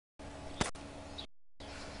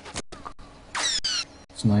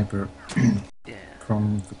sniper Yeah. from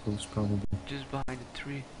the coast, probably. Just behind the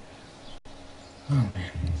tree. Oh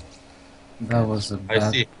man, that was a I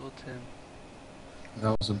bad. see.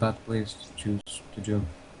 That was a bad place to choose to joke.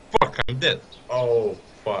 Fuck, I'm dead. Oh,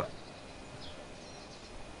 fuck.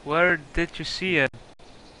 Where did you see it?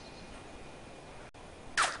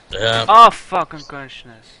 Yeah. Oh fuck,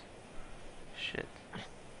 unconsciousness. Shit.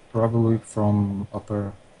 Probably from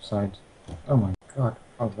upper side. Oh my god,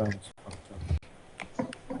 how that was fucked up.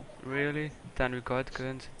 Really? Then we got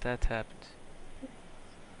guns and that happened.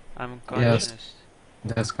 I'm Yes, unconscious.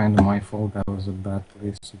 that's kind of my fault. That was a bad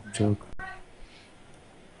place to joke.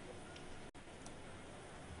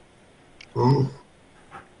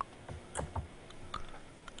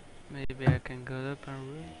 Maybe I can get up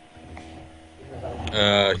and run.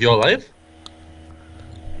 You alive?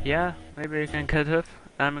 Yeah, maybe I can get up.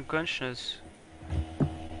 I'm unconscious.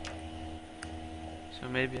 So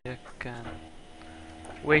maybe I can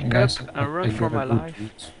wake Guys, up and run for my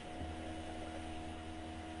life.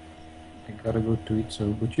 I gotta go to eat,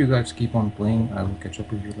 so but you guys keep on playing. I will catch up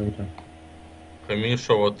with you later.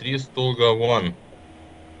 Хомишова 3, Стулга 1.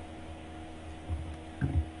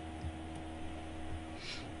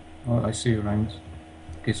 Oh, I see you, Rhymes.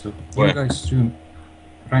 Okay, so Where? you guys soon.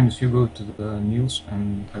 Rhymes, you go to the Niels,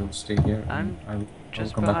 and I will stay here. I'm I will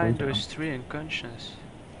just come back behind later. those three unconscious.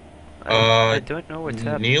 I don't know what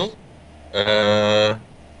happened. Neil,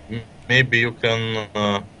 maybe you can,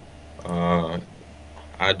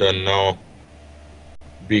 I don't know,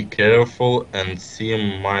 be careful and see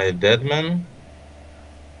my dead man.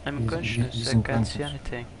 I'm unconscious, I can't see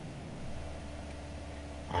anything.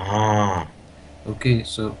 Ah. Okay,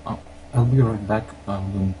 so I'll be right back.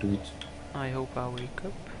 I'm going to eat. I hope I wake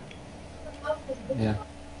up. Yeah.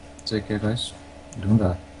 Take care, guys. Doing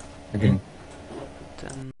that. Again.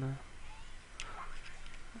 Then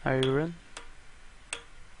I run.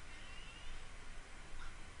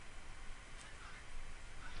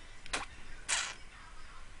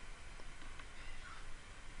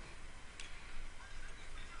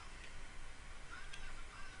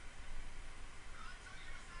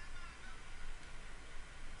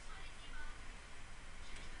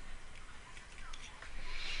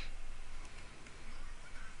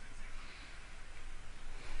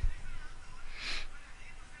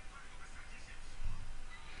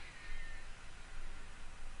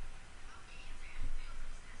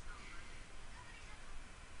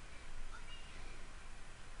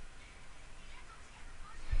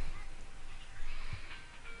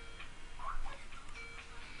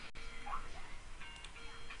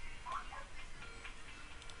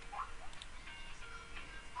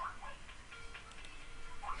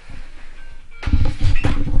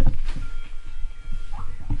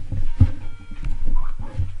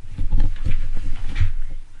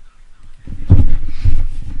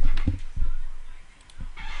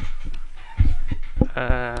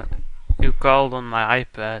 You called on my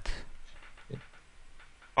iPad.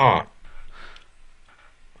 Ah.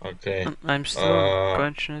 Okay. I'm still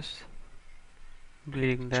unconscious.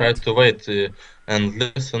 Bleeding dead. Try to wait and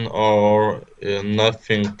listen, or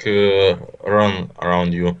nothing run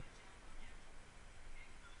around you.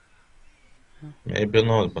 Maybe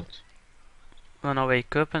not, but when I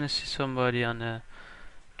wake up and I see somebody on a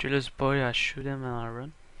jealous boy, I shoot him and I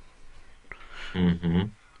run.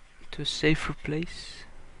 To a safer place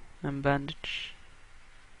and bandage.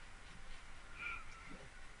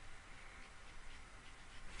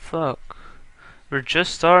 Fuck. We're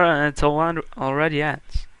just starting and it's already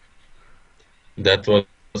ends. That was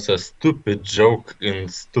a stupid joke in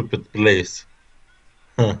stupid place.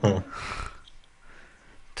 There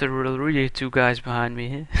were really two guys behind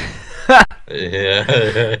me.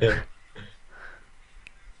 Yeah.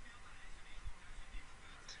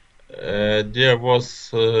 There was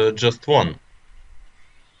just one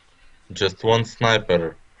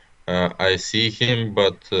sniper. I see him,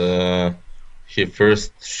 but he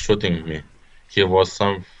first shooting me. He was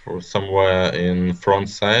somewhere in front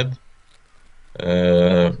side,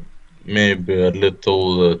 maybe a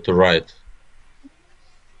little to right.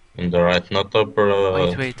 In the right, not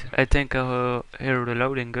upper. Wait. I think I hear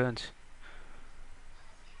reloading guns.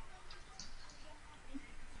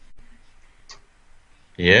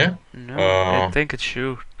 Yeah? No, I think it's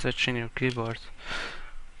you touching your keyboard.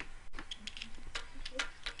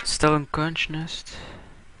 Still unconscious.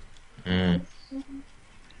 If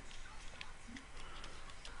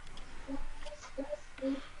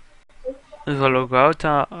I log out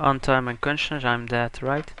on time unconscious, I'm dead,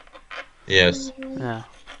 right? Yes. Yeah.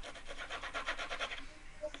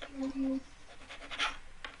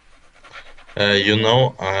 You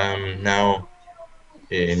know, I'm now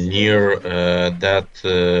near that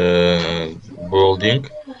building.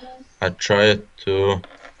 I tried to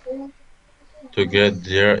get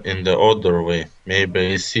there in the other way.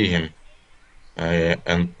 Maybe I see him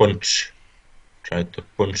and punch. Try to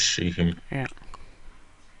punch him. Yeah.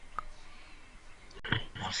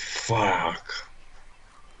 Fuck.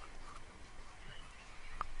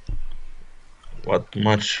 What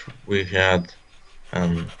much we had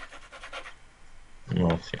and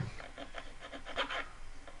nothing.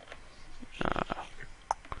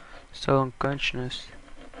 Still unconscious.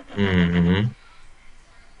 Mm-hmm.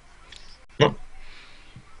 No,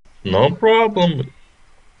 no problem.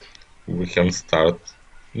 We can start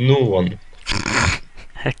new one.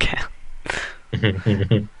 Okay.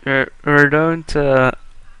 We don't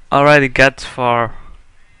already get far.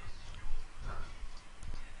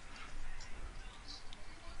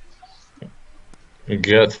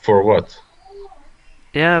 Get for what?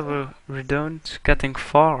 Yeah, we don't getting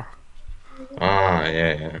far. Ah,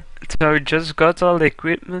 yeah. So we just got all the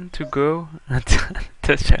equipment to go and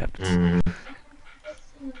this happens. Mm.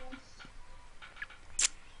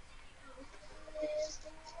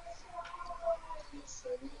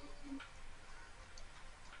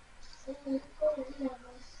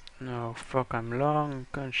 No, fuck, I'm long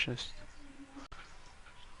unconscious.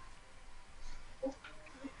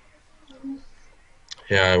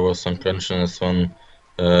 Yeah, I was unconscious when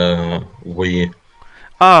we.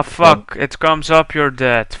 Ah, fuck, it comes up, you're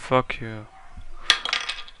dead. Fuck you.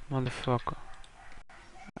 Motherfucker.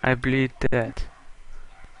 I bleed dead.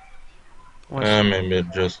 Maybe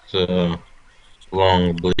just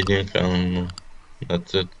long bleeding and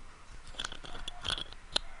that's it.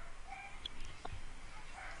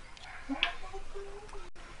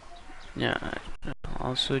 Yeah,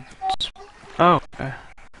 also. Oh,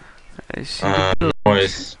 I see the buildings.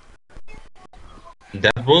 Noise.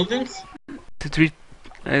 That buildings? The three.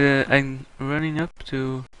 I'm running up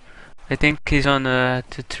to. I think he's on the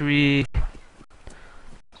three.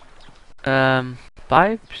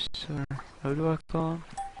 Pipes? Or how do I call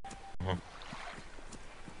them?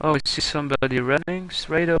 Oh, I see somebody running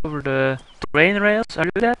straight over the train rails. Are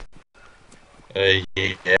you that?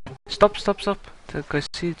 Yeah. Stop, stop, stop. I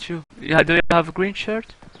see it you. Yeah, do you have a green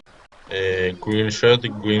shirt? Green shirt,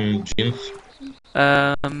 green jeans.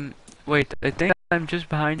 Wait, I think I'm just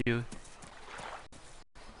behind you.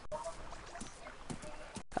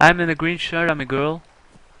 I'm in a green shirt, I'm a girl.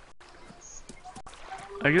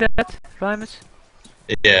 Are you that, Primus?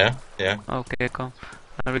 Yeah. Okay, come.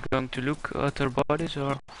 Are we going to look at our bodies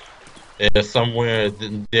or? Somewhere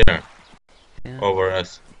there, Yeah. over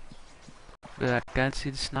us. But I can't see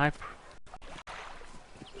the sniper.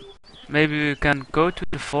 Maybe we can go to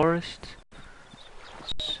the forest.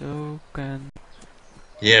 So can.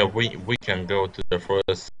 Yeah, we can go to the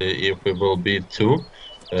forest if we will be two.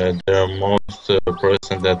 The most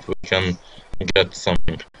person that we can get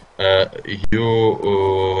something.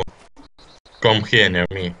 You come here near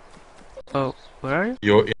me. Oh, where are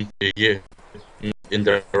you? You're in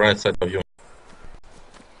the right side of you.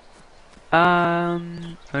 Are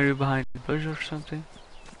you behind the bush or something?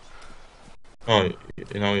 Oh,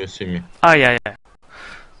 now you see me. Ah, yeah.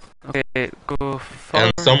 Okay, go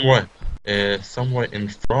forward. And somewhere in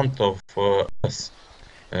front of us,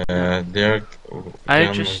 there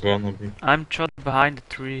gonna be. I'm shot behind the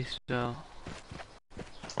tree, so.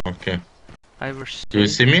 Okay. I will stay. Do you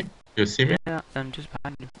see me? You see me? Yeah, I'm just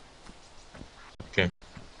behind you. Okay.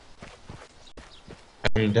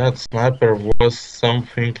 And that sniper was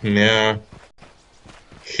something near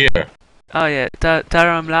here. Oh yeah,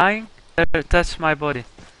 there I'm lying. That's my body.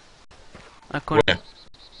 I couldn't. Where?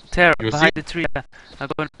 There, You behind see? the tree. Yeah. I'm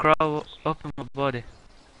gonna crawl up in my body.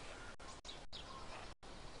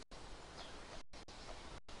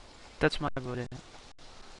 That's my body.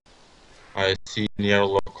 I see near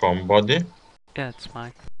Locom body, Yeah, it's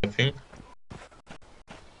mine. I think.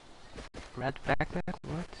 Red backpack?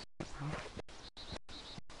 What?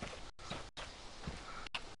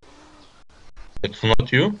 It's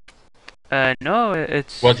not you? No,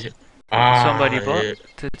 it's What? somebody bought.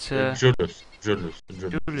 It's Julius.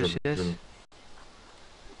 Julius, yes. I'm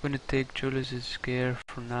gonna take Julius's scare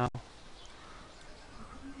for now.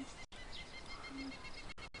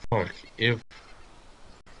 Fuck, if...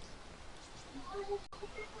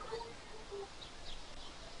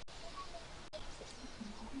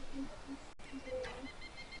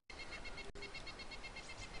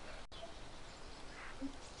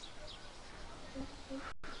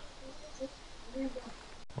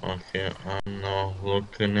 Okay, I'm now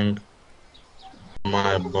looking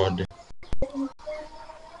my body.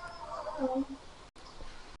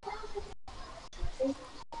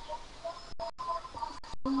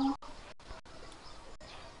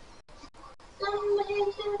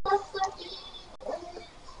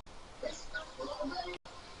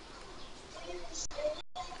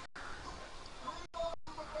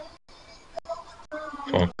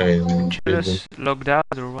 Fuck, I didn't. Julius logged out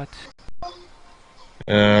or what?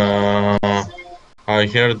 I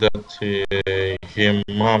heard that him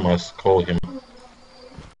mamas call him.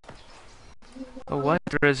 Oh, what?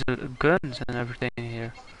 There is guns and everything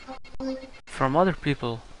here. From other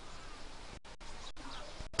people.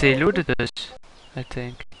 They looted us, I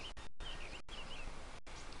think.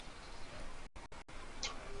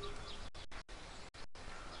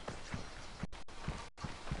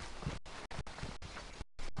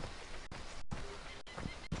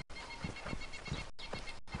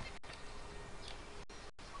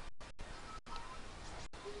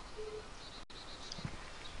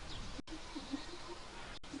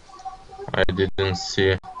 I didn't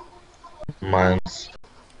see mine's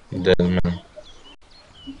dead man.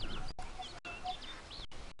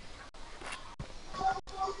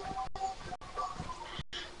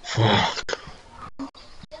 Fuck.